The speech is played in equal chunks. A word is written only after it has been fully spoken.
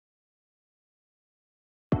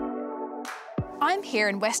I'm here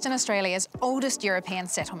in Western Australia's oldest European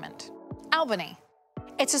settlement, Albany.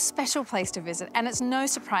 It's a special place to visit, and it's no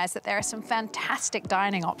surprise that there are some fantastic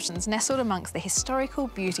dining options nestled amongst the historical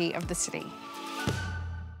beauty of the city.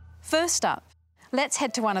 First up, let's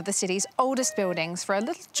head to one of the city's oldest buildings for a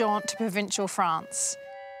little jaunt to provincial France.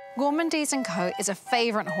 Gourmandise & Co is a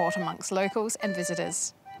favourite haunt amongst locals and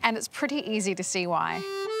visitors, and it's pretty easy to see why.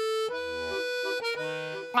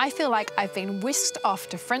 I feel like I've been whisked off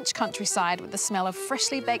to French countryside with the smell of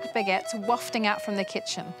freshly baked baguettes wafting out from the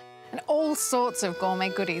kitchen and all sorts of gourmet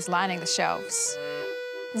goodies lining the shelves.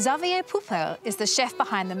 Xavier Poupel is the chef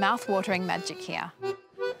behind the mouth-watering magic here.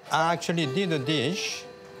 I actually did a dish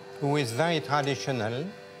which is very traditional,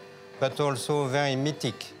 but also very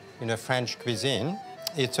mythic in a French cuisine.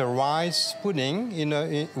 It's a rice pudding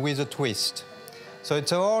with a twist. So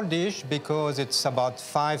it's an old dish because it's about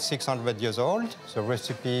 500-600 years old. The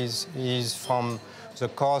recipe is from the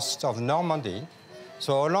coast of Normandy.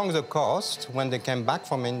 So along the coast, when they came back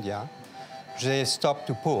from India, they stopped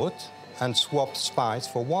to put and swap spice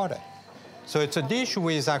for water. So it's a dish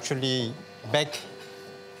with actually baked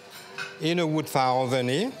in a wood fire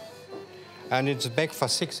oven, and it's baked for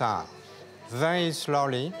 6 hours, very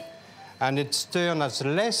slowly, and it's turned as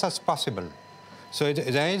less as possible. So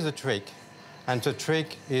there is a trick. And the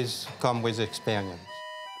trick is come with experience.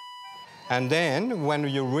 And then, when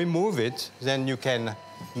you remove it, then you can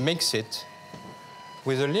mix it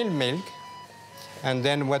with a little milk. And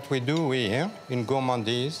then what we do here in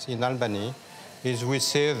Gourmandise, in Albany, is we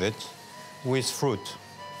serve it with fruit.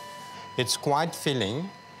 It's quite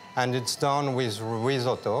filling, and it's done with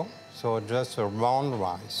risotto, so just a round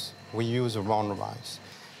rice. We use a round rice.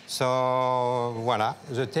 So, voilà,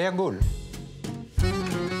 the tergoul.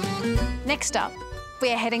 Next up,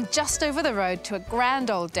 we are heading just over the road to a grand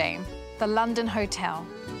old dame, the London Hotel.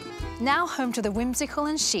 Now home to the whimsical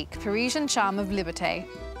and chic Parisian charm of Liberté,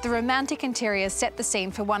 the romantic interiors set the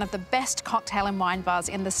scene for one of the best cocktail and wine bars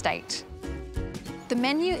in the state. The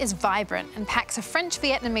menu is vibrant and packs a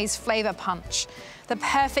French-Vietnamese flavour punch, the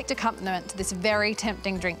perfect accompaniment to this very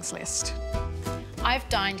tempting drinks list. I've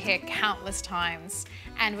dined here countless times,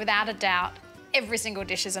 and without a doubt, every single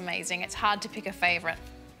dish is amazing. It's hard to pick a favourite.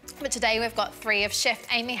 But today we've got 3 of Chef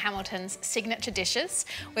Amy Hamilton's signature dishes.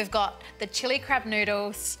 We've got the chili crab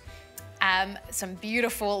noodles, some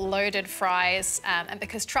beautiful loaded fries, and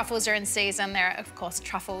because truffles are in season, there are of course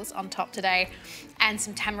truffles on top today, and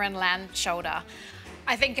some tamarind lamb shoulder.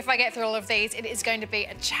 I think if I get through all of these, it is going to be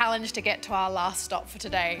a challenge to get to our last stop for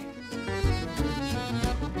today.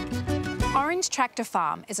 Orange Tractor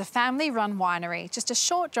Farm is a family-run winery just a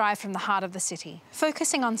short drive from the heart of the city,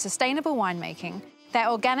 focusing on sustainable winemaking. Their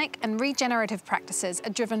organic and regenerative practices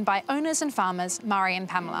are driven by owners and farmers Murray and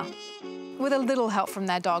Pamela, with a little help from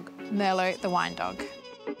their dog, Merlot the wine dog.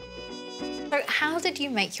 So how did you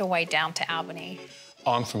make your way down to Albany?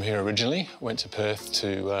 I'm from here originally, went to Perth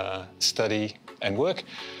to study and work,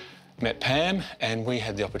 met Pam, and we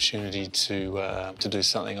had the opportunity to do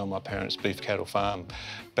something on my parents' beef cattle farm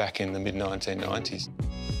back in the mid-1990s.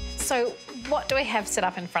 So what do we have set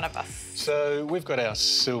up in front of us? So we've got our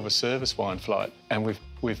silver service wine flight, and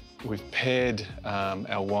we've paired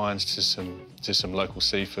our wines to some local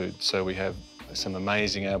seafood. So we have some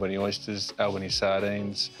amazing Albany oysters, Albany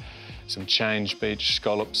sardines, some Change Beach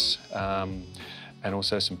scallops, and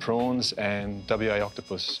also some prawns and WA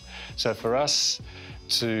octopus. So for us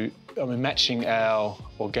matching our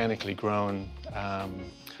organically grown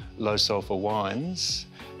low sulphur wines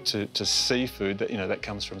to seafood that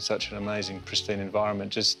comes from such an amazing, pristine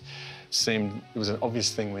environment just seemed it was an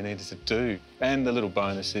obvious thing we needed to do. And the little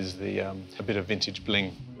bonus is a bit of vintage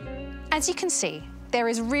bling. As you can see, there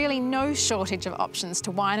is really no shortage of options to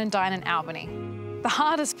wine and dine in Albany. The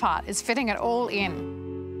hardest part is fitting it all in.